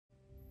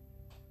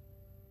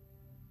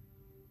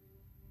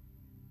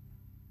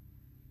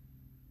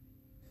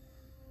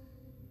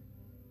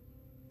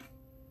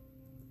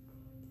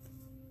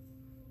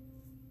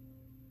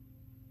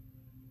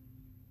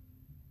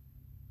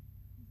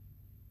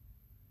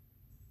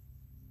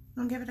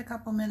We'll give it a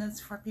couple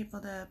minutes for people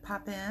to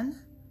pop in.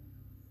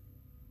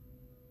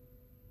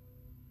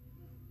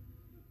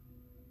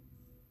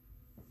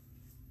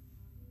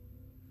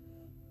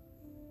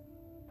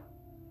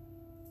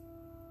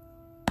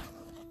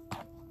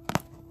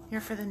 Here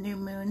for the new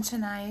moon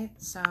tonight,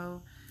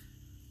 so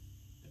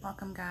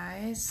welcome,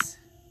 guys.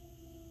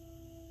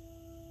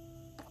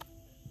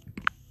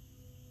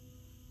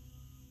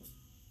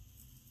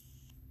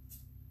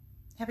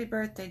 Happy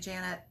birthday,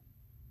 Janet.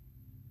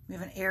 We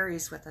have an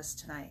Aries with us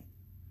tonight.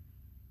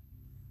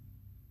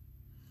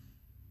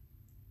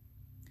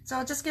 So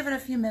I'll just give it a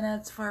few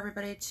minutes for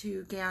everybody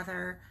to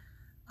gather.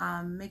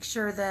 Make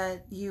sure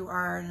that you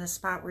are in a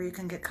spot where you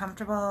can get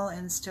comfortable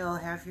and still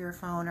have your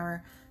phone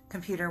or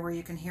computer where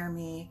you can hear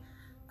me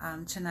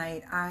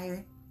tonight.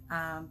 I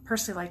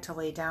personally like to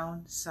lay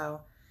down,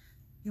 so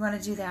if you want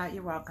to do that,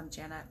 you're welcome,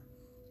 Janet.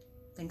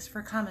 Thanks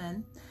for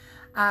coming.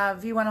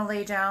 If you want to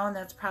lay down,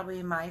 that's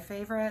probably my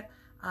favorite.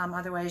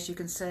 Otherwise, you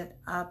can sit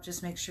up.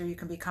 Just make sure you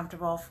can be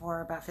comfortable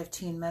for about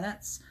 15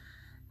 minutes.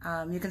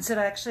 You can sit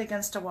actually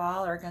against a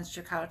wall or against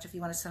your couch. If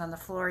you want to sit on the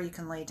floor, you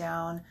can lay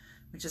down,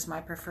 which is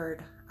my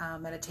preferred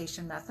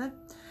meditation method.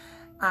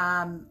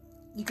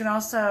 You can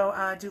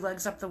also do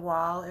legs up the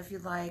wall if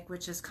you'd like,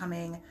 which is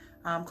coming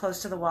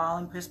close to the wall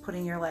and just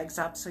putting your legs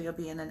up so you'll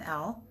be in an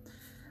L.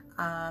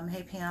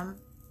 Hey, Pam.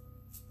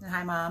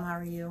 Hi, Mom. How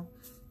are you?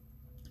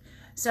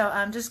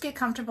 So just get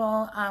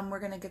comfortable. We're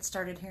going to get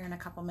started here in a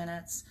couple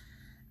minutes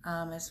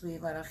as we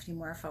let a few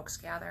more folks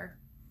gather.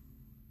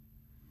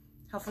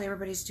 Hopefully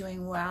everybody's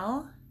doing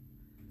well.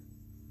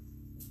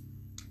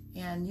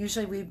 And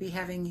usually we'd be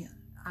having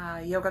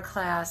yoga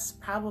class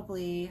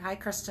probably. Hi,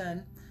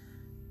 Kristen.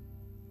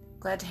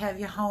 Glad to have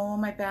you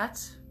home, I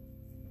bet.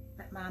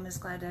 Mom is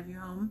glad to have you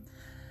home.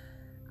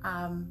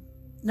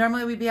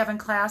 Normally we'd be having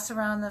class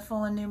around the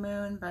full and new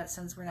moon, but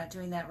since we're not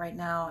doing that right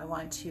now, I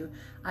want to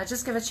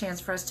just give a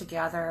chance for us to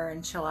gather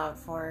and chill out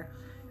for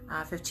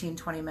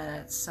 15-20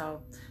 minutes.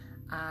 So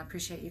I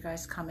appreciate you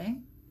guys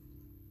coming.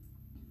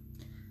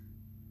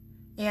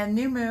 And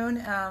new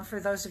moon, for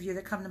those of you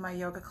that come to my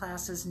yoga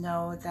classes,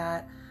 know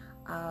that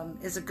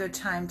is a good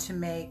time to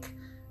make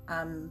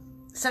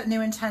set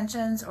new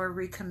intentions or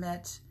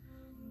recommit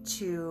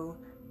to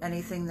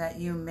anything that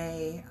you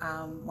may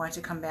want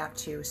to come back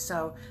to.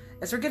 So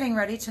as we're getting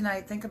ready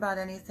tonight, think about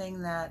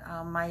anything that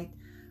might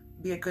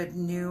be a good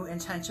new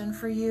intention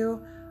for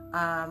you,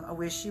 a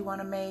wish you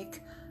want to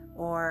make,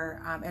 or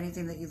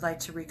anything that you'd like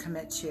to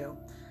recommit to.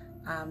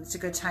 It's a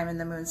good time in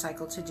the moon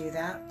cycle to do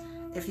that.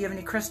 If you have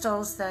any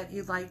crystals that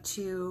you'd like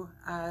to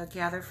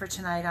gather for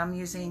tonight, I'm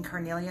using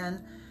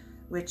carnelian,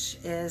 which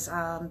is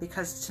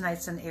because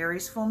tonight's an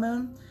Aries full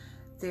moon,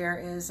 there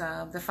is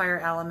the fire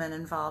element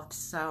involved.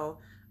 So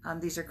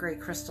these are great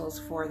crystals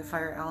for the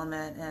fire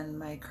element and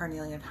my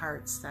carnelian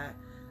hearts that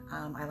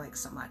I like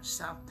so much.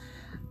 So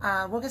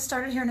we'll get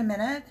started here in a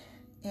minute.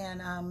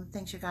 And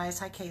thanks, you guys.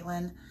 Hi,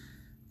 Caitlin.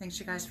 Thanks,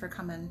 you guys, for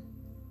coming.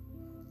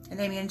 And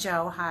Amy and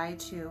Joe, hi,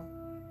 too.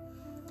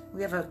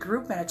 We have a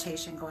group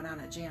meditation going on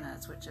at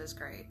Janet's, which is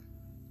great.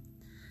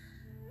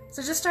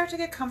 So just start to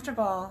get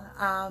comfortable.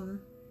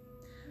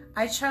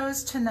 I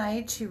chose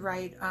tonight to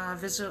write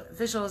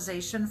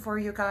visualization for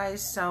you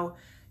guys. So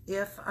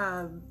if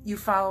you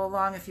follow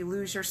along, if you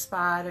lose your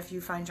spot, if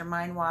you find your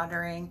mind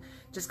wandering,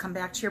 just come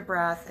back to your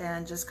breath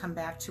and just come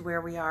back to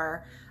where we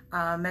are.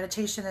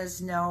 Meditation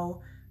is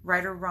no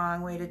right or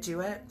wrong way to do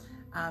it.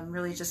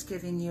 Really just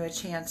giving you a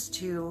chance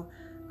to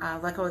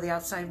let go of the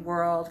outside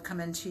world, come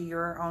into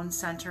your own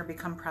center,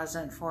 become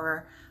present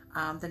for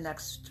the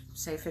next,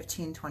 say,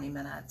 15-20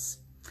 minutes.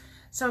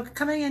 So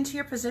coming into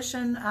your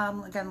position,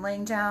 again,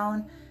 laying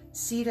down,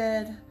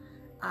 seated,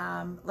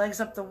 legs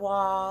up the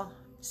wall,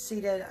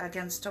 seated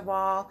against a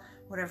wall,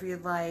 whatever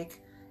you'd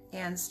like,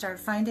 and start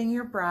finding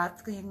your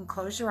breath. You can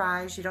close your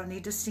eyes. You don't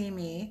need to see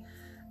me.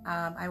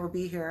 I will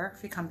be here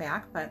if you come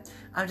back, but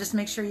just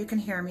make sure you can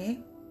hear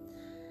me.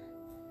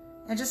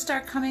 And just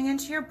start coming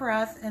into your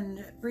breath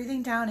and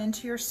breathing down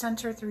into your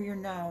center through your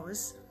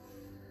nose.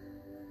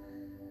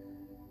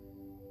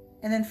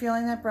 And then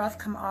feeling that breath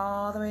come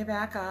all the way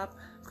back up,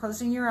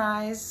 closing your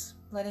eyes,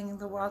 letting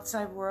the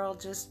outside world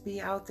just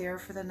be out there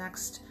for the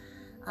next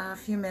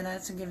few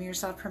minutes and giving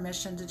yourself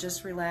permission to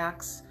just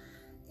relax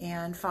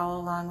and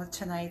follow along with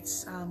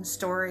tonight's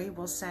story,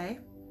 we'll say.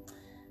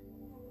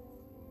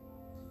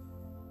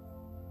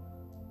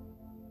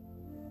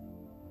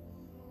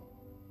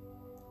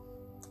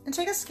 And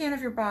take a scan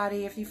of your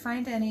body. If you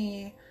find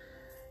any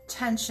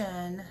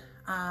tension,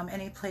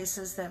 any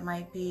places that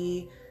might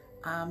be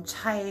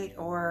tight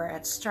or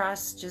at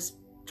stress, just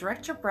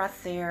direct your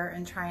breath there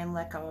and try and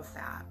let go of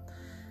that.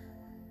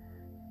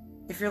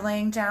 If you're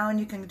laying down,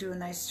 you can do a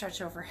nice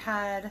stretch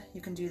overhead.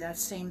 You can do that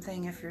same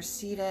thing if you're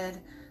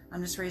seated.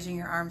 I'm just raising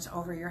your arms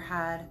over your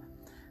head.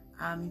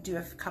 Do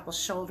a couple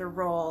shoulder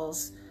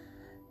rolls.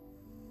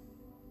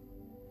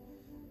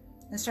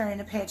 And starting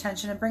to pay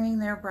attention and bringing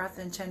their breath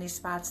into any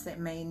spots that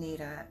may need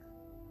it.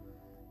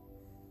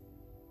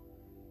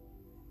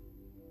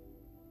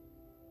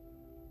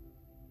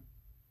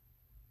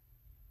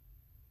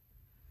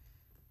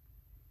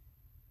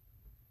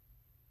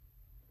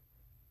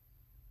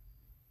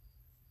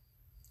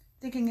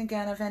 Thinking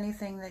again of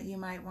anything that you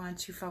might want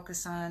to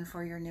focus on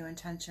for your new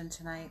intention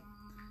tonight.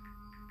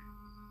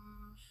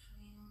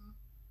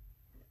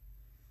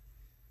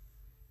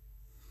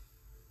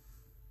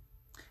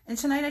 And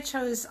tonight I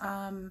chose,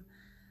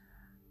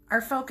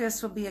 our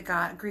focus will be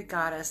a Greek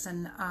goddess,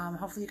 and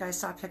hopefully you guys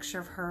saw a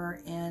picture of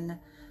her in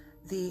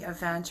the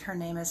event. Her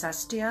name is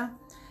Estia,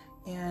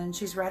 and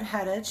she's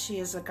redheaded. She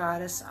is a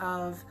goddess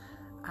of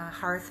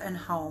hearth and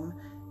home.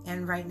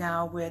 And right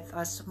now, with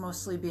us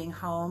mostly being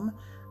home,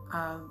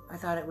 I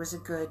thought it was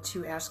good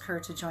to ask her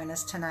to join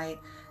us tonight,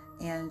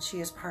 and she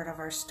is part of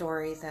our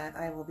story that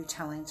I will be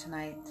telling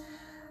tonight.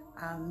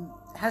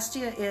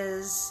 Hestia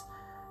is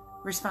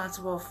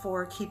responsible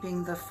for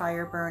keeping the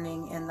fire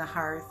burning in the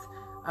hearth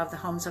of the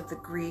homes of the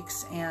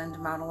Greeks and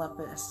Mount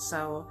Olympus.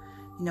 So,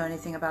 you know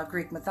anything about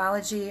Greek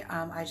mythology,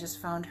 I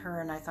just found her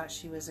and I thought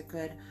she was a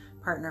good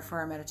partner for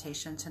our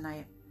meditation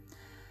tonight.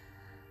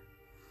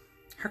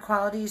 Her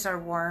qualities are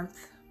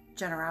warmth,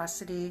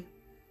 generosity,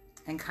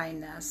 and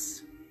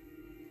kindness.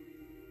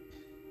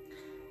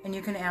 And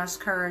you can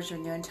ask her as your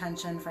new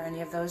intention for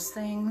any of those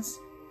things,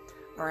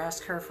 or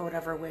ask her for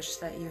whatever wish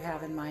that you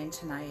have in mind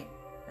tonight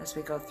as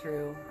we go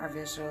through our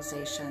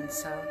visualization.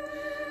 So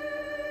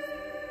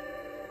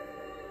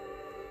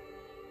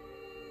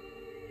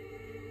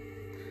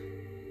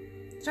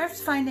start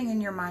finding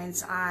in your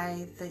mind's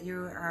eye that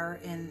you are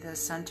in the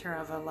center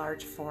of a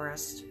large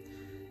forest.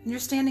 And you're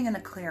standing in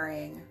a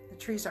clearing. The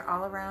trees are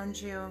all around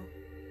you.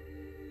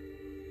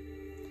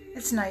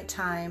 It's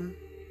nighttime.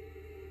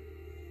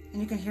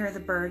 And you can hear the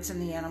birds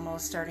and the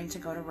animals starting to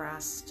go to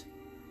rest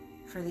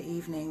for the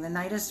evening. The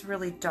night is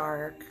really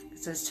dark. It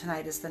says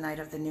tonight is the night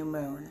of the new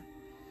moon.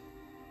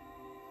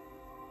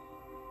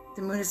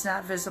 The moon is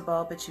not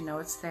visible, but you know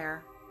it's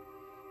there.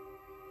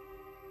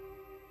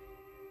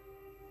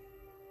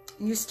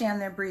 And you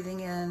stand there breathing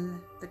in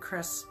the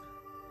crisp,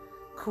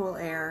 cool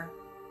air.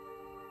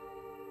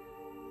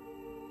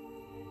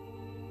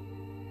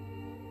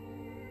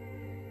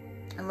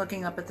 And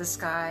looking up at the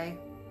sky,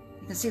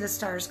 you can see the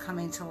stars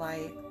coming to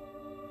light.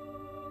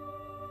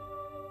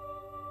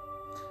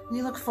 And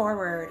you look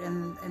forward,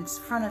 and in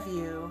front of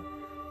you,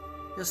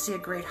 you'll see a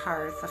great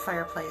hearth, a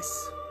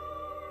fireplace,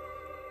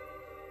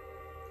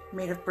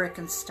 made of brick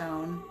and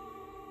stone.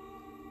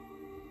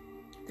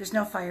 There's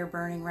no fire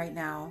burning right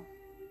now.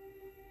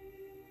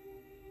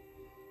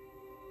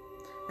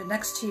 But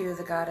next to you,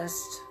 the goddess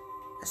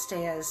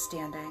Estea is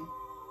standing.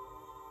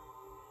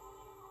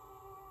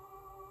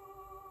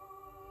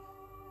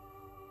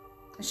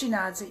 And she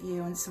nods at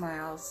you and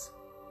smiles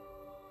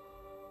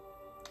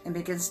and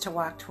begins to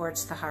walk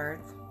towards the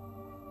hearth,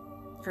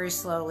 very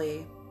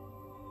slowly,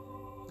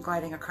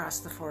 gliding across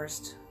the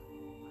forest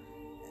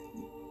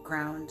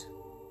ground.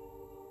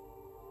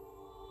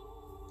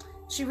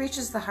 She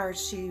reaches the hearth,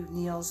 she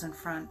kneels in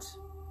front.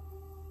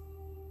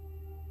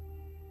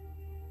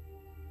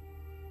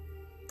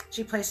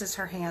 She places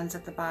her hands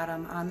at the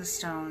bottom on the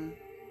stone.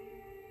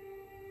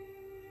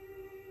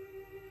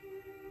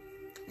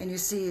 And you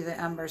see the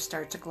embers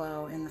start to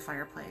glow in the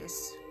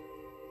fireplace.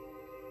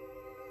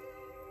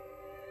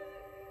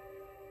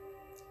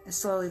 And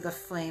slowly the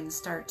flames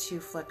start to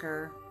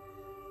flicker,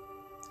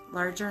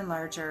 larger and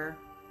larger,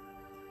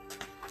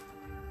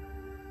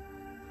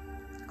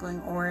 glowing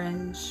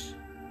orange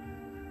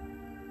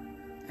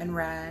and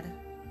red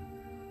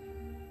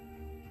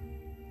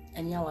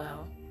and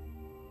yellow,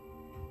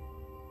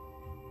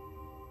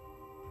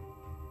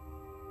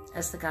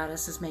 as the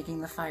goddess is making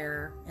the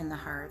fire in the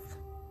hearth,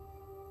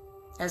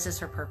 as is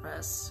her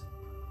purpose.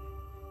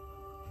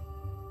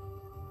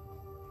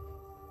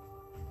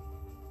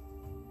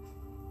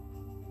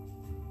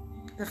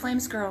 The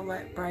flames grow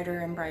brighter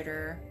and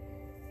brighter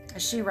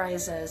as she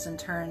rises and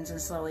turns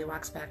and slowly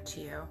walks back to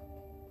you.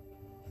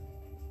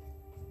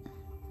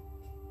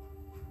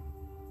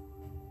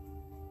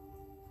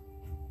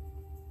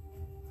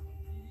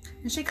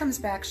 When she comes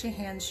back, she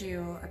hands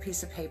you a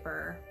piece of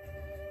paper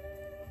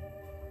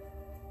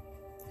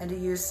and a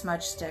used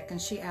smudge stick, and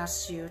she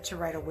asks you to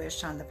write a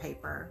wish on the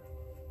paper.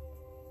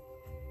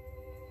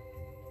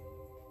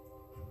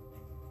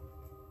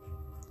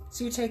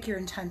 So you take your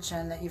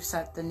intention that you've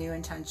set, the new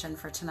intention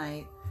for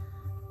tonight,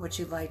 what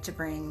you'd like to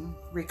bring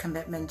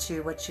recommitment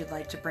to, what you'd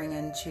like to bring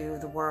into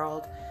the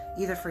world,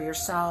 either for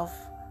yourself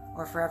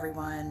or for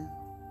everyone,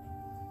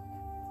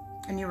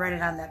 and you write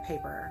it on that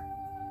paper.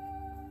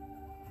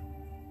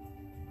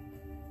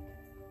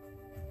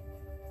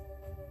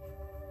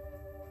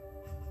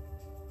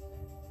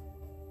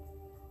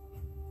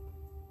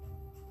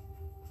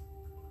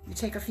 You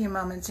take a few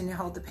moments and you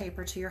hold the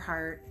paper to your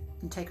heart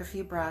and take a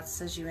few breaths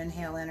as you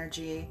inhale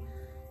energy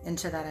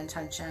into that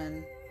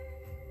intention,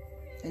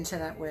 into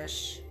that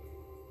wish.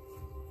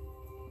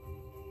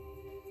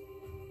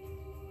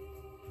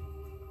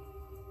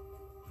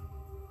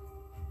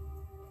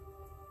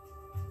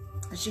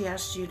 And she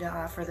asks you to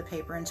offer the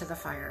paper into the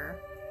fire.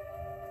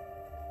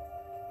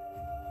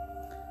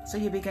 So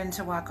you begin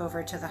to walk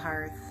over to the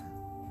hearth.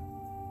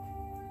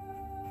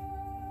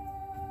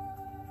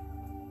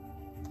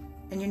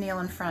 And you kneel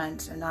in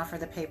front and offer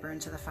the paper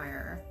into the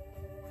fire.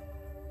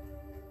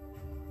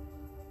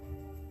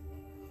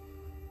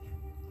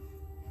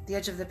 The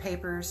edge of the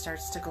paper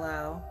starts to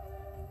glow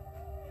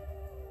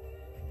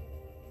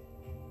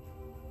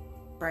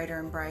brighter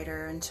and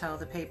brighter until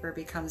the paper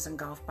becomes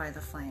engulfed by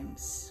the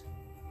flames.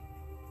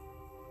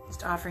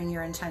 Just offering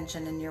your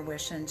intention and your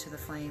wish into the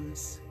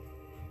flames.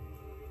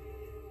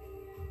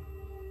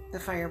 The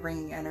fire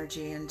bringing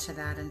energy into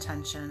that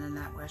intention and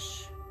that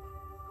wish.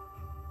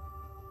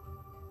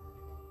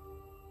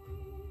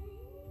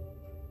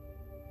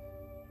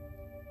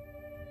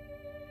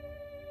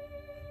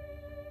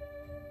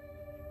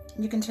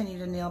 You continue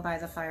to kneel by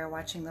the fire,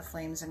 watching the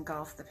flames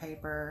engulf the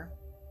paper.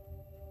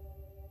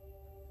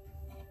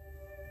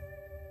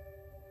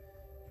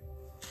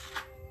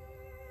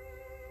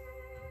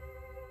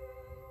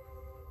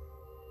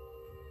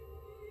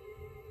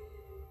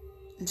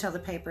 Until the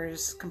paper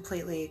is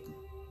completely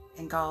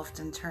engulfed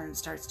and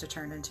starts to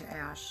turn into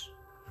ash.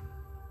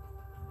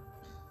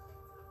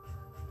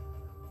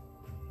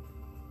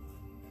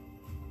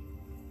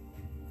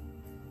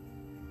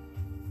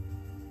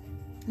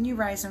 And you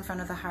rise in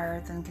front of the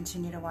hearth and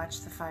continue to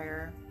watch the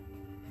fire,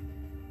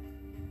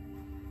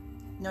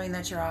 knowing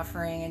that your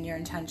offering and your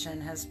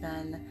intention has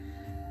been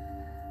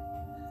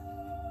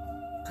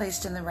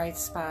placed in the right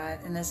spot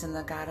and is in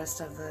the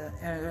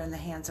in the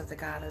hands of the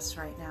goddess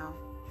right now.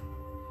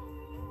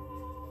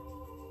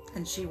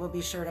 And she will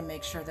be sure to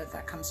make sure that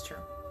that comes true.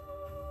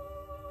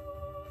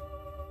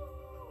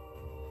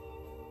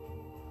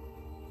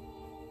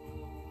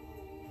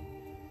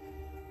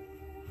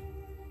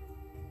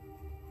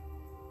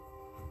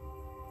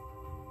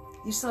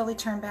 You slowly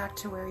turn back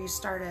to where you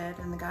started,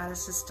 and the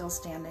goddess is still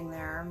standing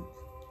there.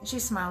 And she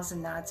smiles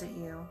and nods at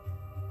you.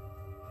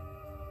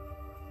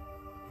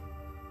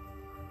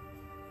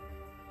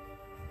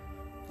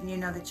 And you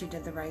know that you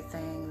did the right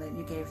thing, that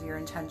you gave your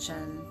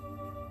intention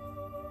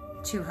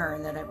to her,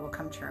 and that it will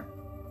come true.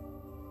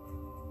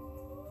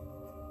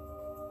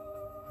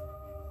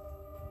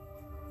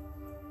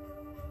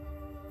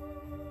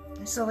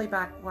 You slowly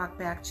walk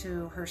back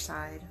to her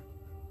side.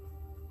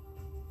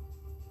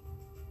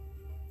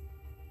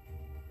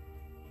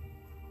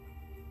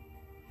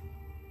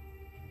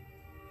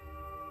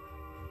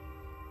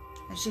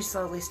 And she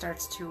slowly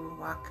starts to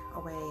walk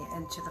away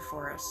into the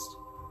forest,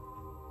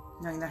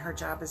 knowing that her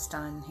job is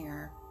done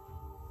here.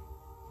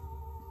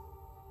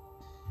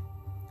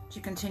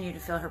 You continue to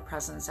feel her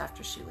presence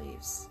after she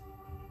leaves,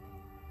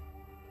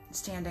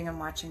 standing and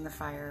watching the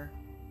fire,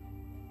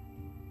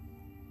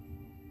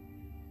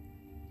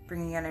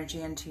 bringing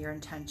energy into your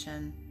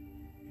intention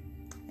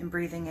and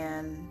breathing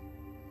in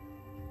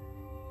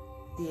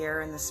the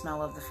air and the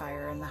smell of the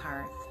fire in the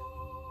hearth.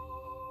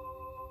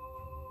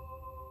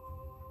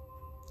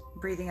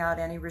 Breathing out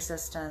any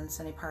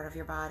resistance, any part of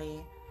your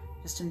body,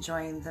 just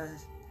enjoying the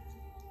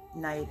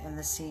night and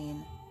the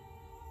scene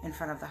in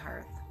front of the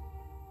hearth.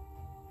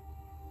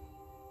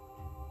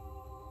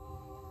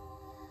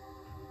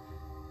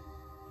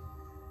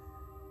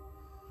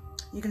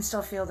 You can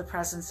still feel the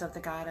presence of the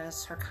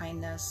goddess, her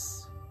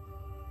kindness,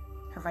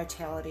 her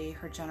vitality,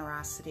 her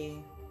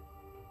generosity,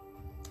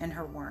 and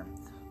her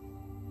warmth.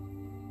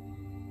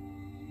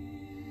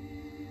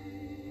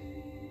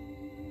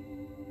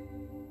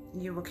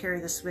 You will carry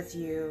this with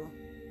you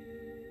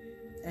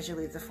as you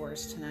leave the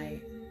forest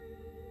tonight.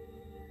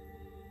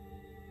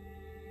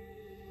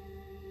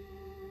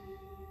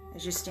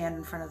 As you stand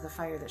in front of the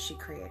fire that she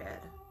created.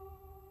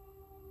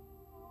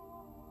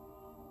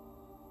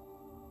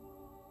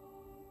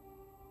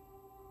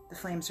 The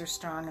flames are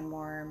strong and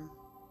warm.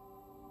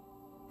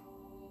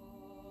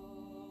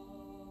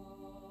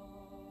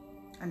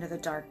 Under the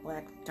dark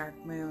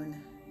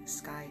moon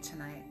sky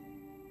tonight.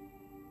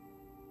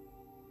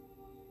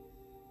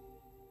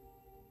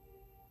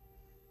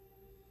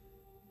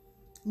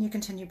 And you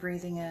continue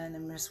breathing in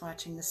and just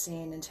watching the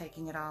scene and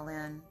taking it all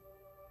in.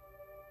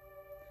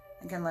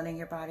 Again, letting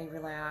your body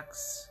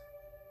relax.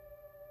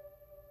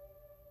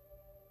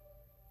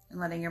 And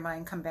letting your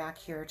mind come back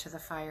here to the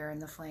fire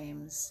and the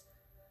flames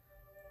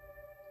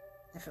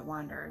if it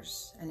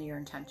wanders into your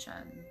intention.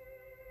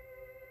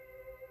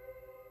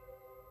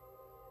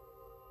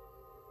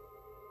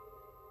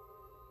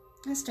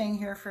 And staying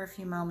here for a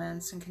few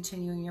moments and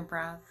continuing your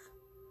breath.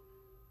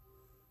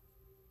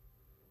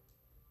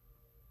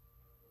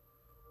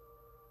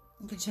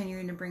 And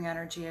continuing to bring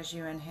energy as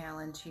you inhale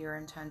into your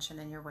intention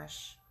and your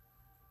wish.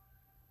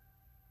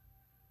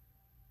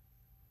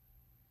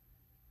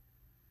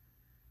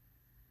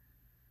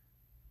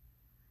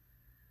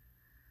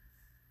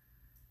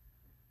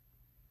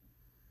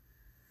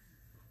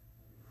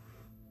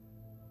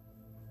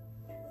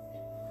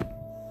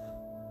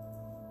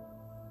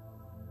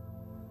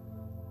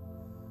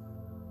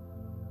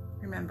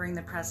 Remembering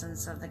the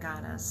presence of the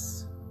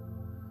goddess,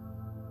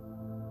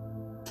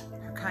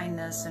 her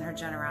kindness and her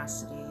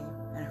generosity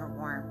and her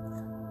warmth.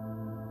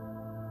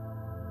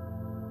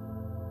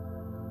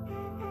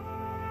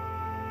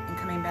 And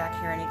coming back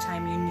here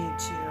anytime you need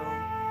to.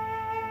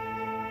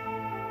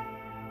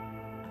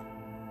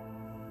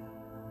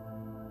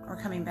 Or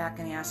coming back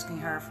and asking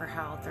her for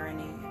help or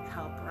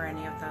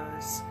any of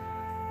those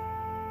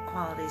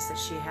qualities that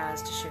she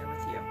has to share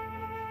with you.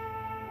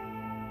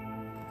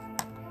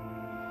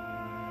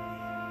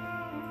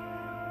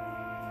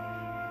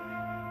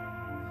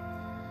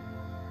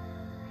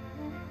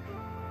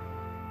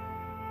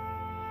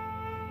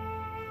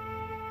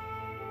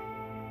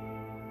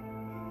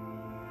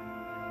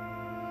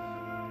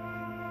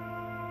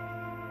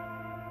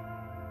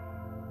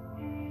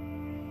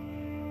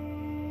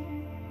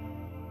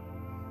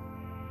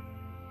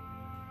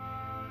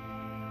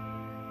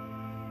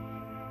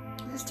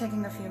 Just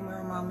taking a few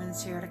more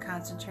moments here to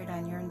concentrate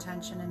on your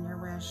intention and your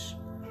wish.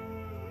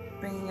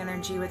 Bringing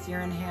energy with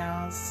your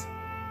inhales.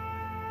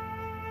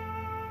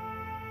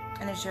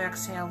 And as you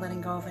exhale,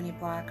 letting go of any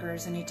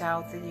blockers, any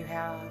doubt that you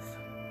have.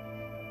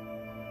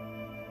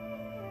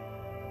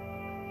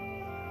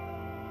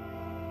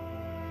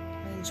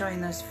 And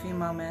enjoying those few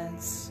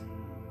moments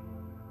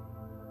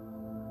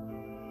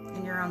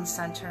in your own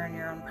center and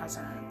your own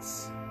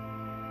presence.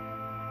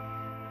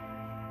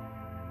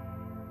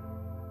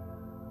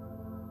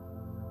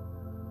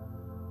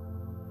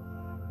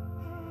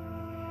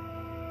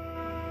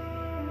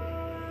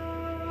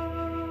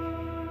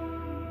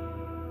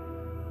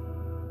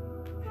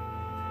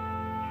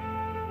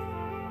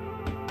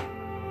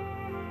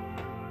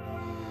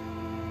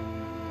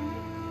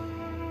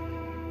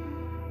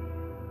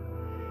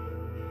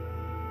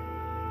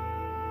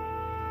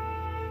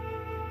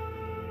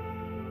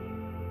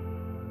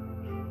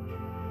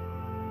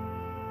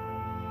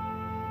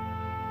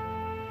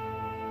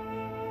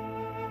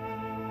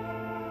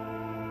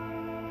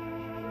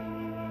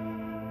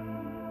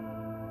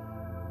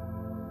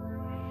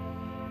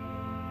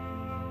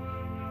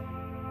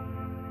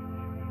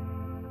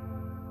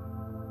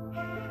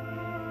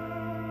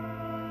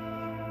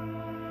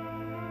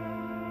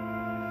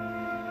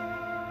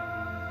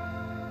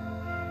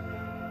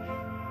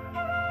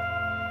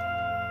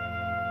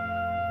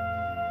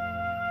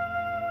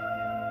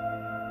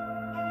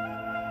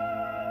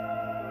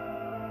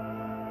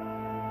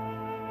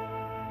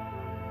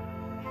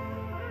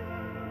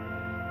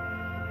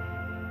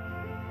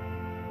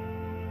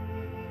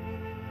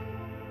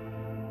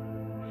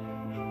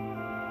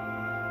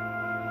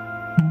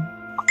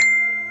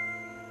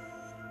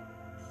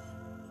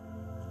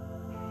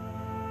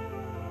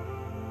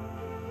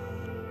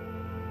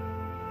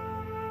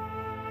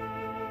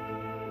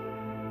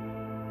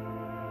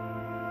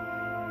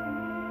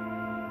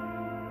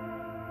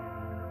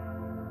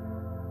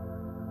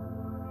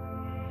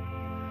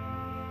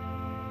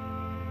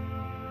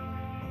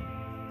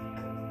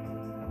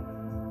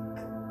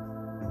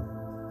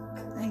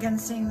 Again,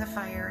 seeing the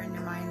fire in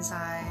your mind's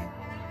eye,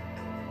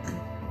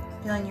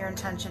 feeling your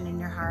intention in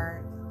your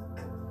heart,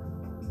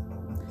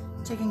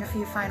 taking a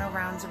few final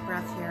rounds of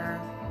breath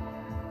here,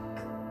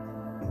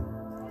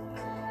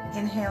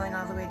 inhaling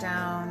all the way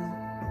down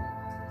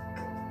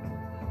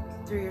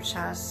through your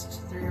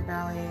chest, through your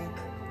belly,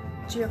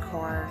 to your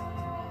core.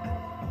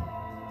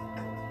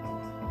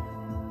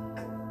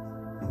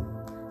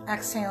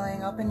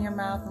 Exhaling, open your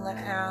mouth and let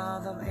all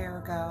the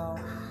air go.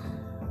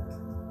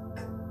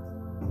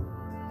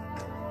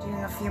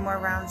 Doing a few more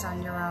rounds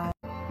on your own.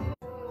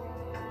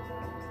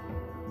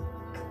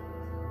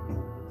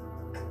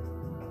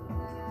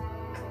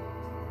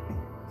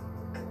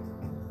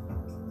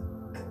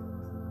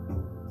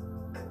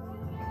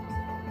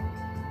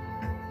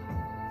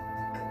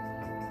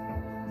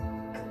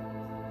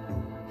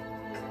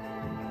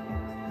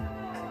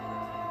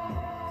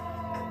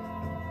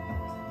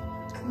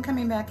 And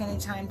coming back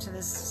anytime to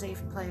this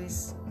safe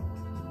place.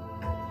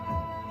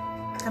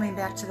 Coming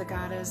back to the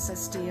goddess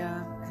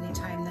Estia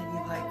anytime that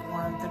you'd like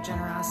warmth or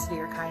generosity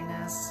or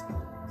kindness.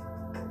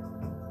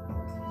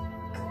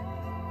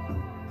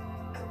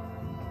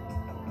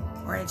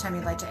 Or anytime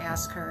you'd like to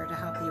ask her to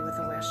help you with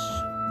a wish.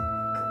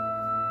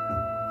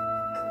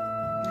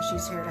 And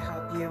she's here to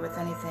help you with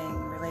anything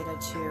related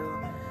to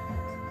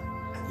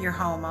your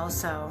home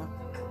also.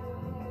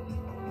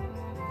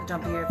 But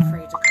don't be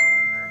afraid to call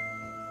on her.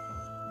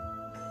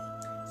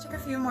 Take a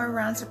few more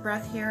rounds of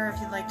breath here if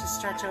you'd like to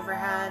stretch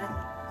overhead.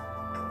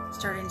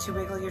 Starting to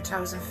wiggle your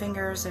toes and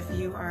fingers if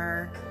you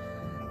are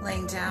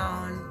laying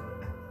down.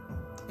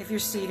 If you're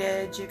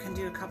seated, you can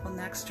do a couple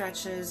neck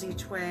stretches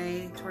each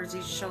way towards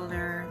each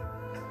shoulder.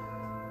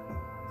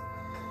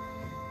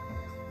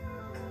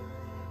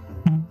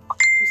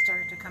 To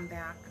start to come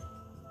back.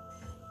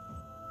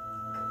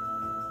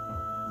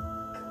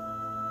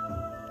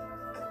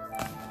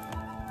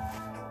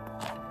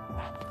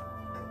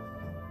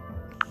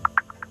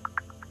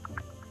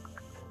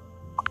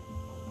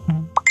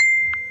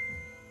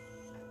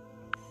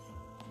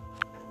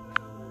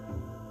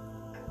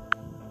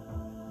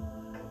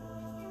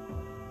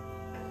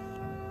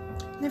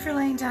 And if you're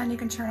laying down, you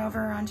can turn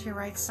over onto your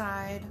right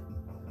side.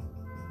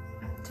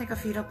 Take a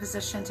fetal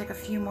position, take a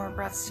few more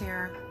breaths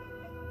here.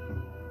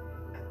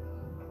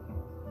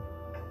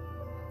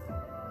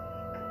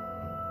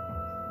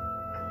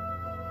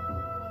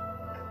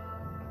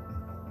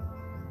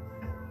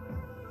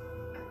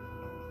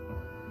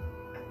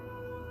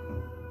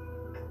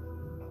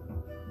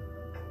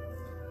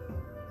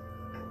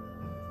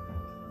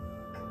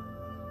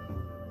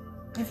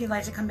 If you'd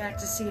like to come back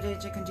to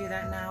seated, you can do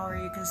that now, or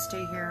you can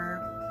stay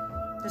here.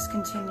 Just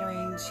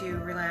continuing to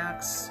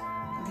relax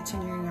and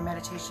continuing your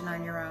meditation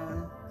on your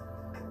own.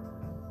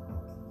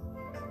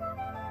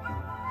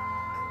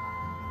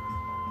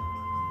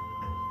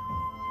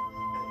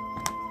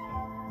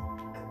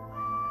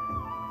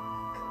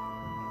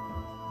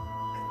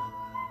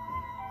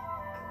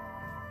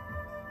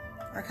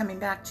 Or coming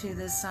back to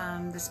this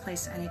this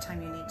place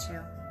anytime you need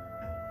to.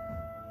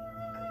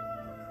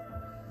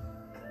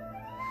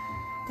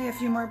 Take a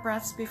few more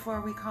breaths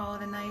before we call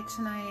it a night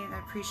tonight. I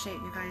appreciate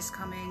you guys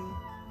coming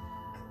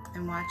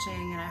and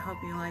watching, and I hope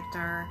you liked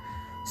our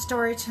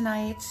story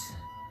tonight.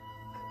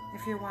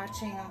 If you're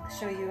watching, I'll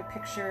show you a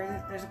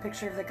picture. There's a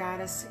picture of the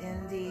goddess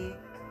in the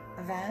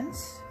event.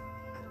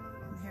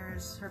 And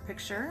here's her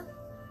picture.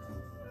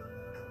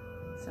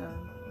 So,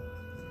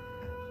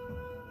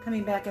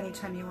 coming back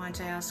anytime you want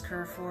to ask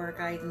her for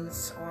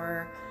guidance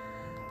or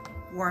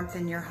warmth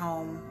in your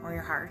home or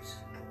your heart.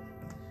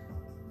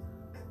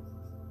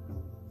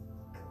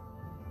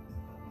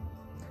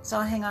 So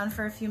I'll hang on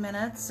for a few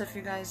minutes if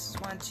you guys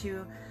want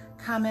to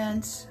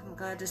comment. I'm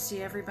glad to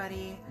see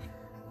everybody.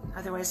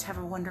 Otherwise, have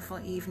a wonderful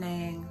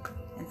evening,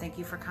 and thank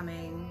you for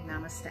coming.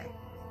 Namaste.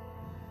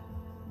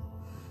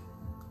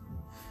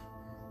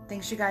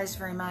 Thanks you guys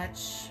very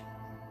much.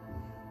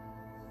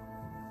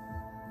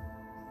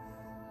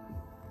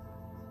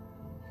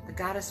 The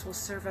goddess will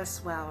serve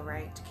us well,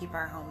 right, to keep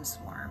our homes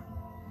warm.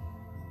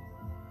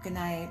 Good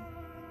night.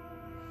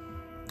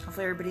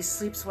 Hopefully everybody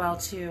sleeps well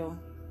too.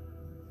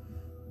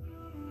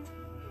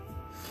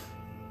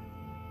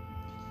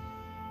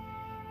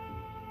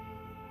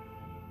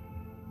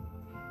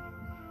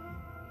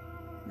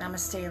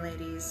 Namaste,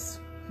 ladies.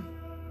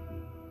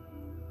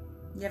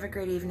 You have a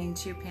great evening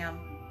too, Pam.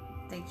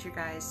 Thank you,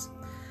 guys.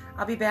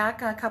 I'll be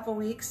back a couple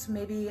weeks,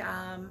 maybe,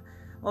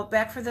 well,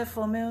 back for the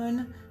full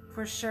moon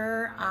for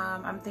sure.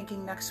 I'm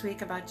thinking next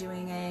week about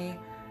doing a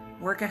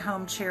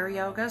work-at-home chair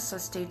yoga, so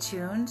stay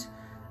tuned.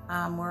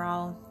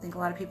 I think a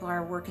lot of people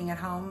are working at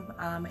home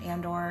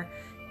and or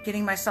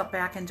getting myself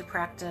back into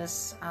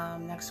practice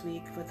next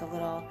week with a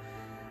little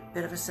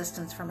bit of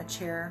assistance from a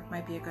chair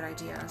might be a good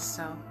idea.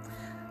 So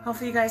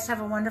hopefully you guys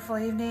have a wonderful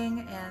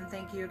evening, and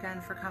thank you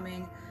again for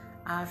coming.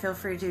 Feel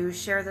free to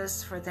share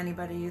this with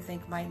anybody you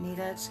think might need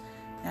it,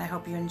 and I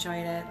hope you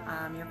enjoyed it.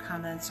 Your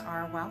comments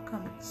are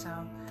welcome. So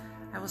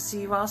I will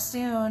see you all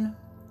soon.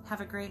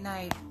 Have a great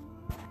night.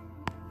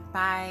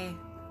 Bye.